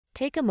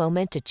Take a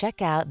moment to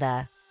check out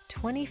the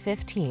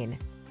 2015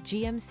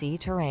 GMC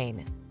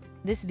Terrain.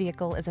 This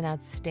vehicle is an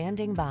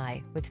outstanding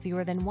buy with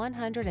fewer than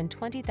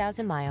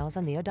 120,000 miles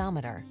on the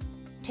odometer.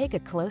 Take a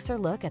closer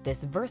look at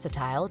this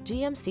versatile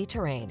GMC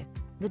Terrain,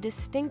 the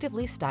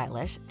distinctively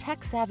stylish,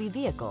 tech-savvy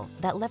vehicle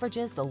that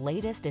leverages the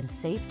latest in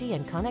safety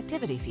and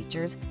connectivity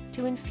features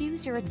to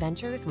infuse your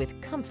adventures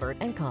with comfort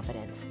and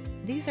confidence.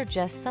 These are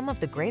just some of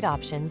the great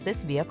options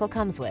this vehicle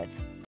comes with: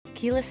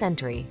 keyless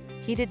entry,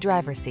 heated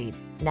driver's seat,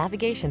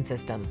 navigation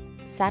system,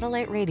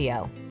 satellite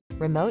radio,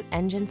 remote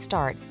engine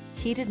start,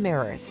 heated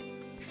mirrors,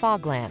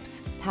 fog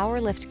lamps,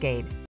 power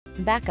liftgate,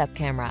 backup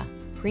camera,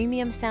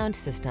 premium sound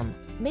system.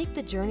 Make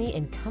the journey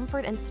in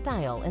comfort and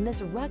style in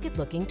this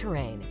rugged-looking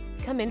Terrain.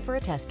 Come in for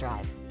a test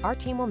drive. Our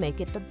team will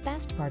make it the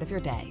best part of your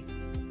day.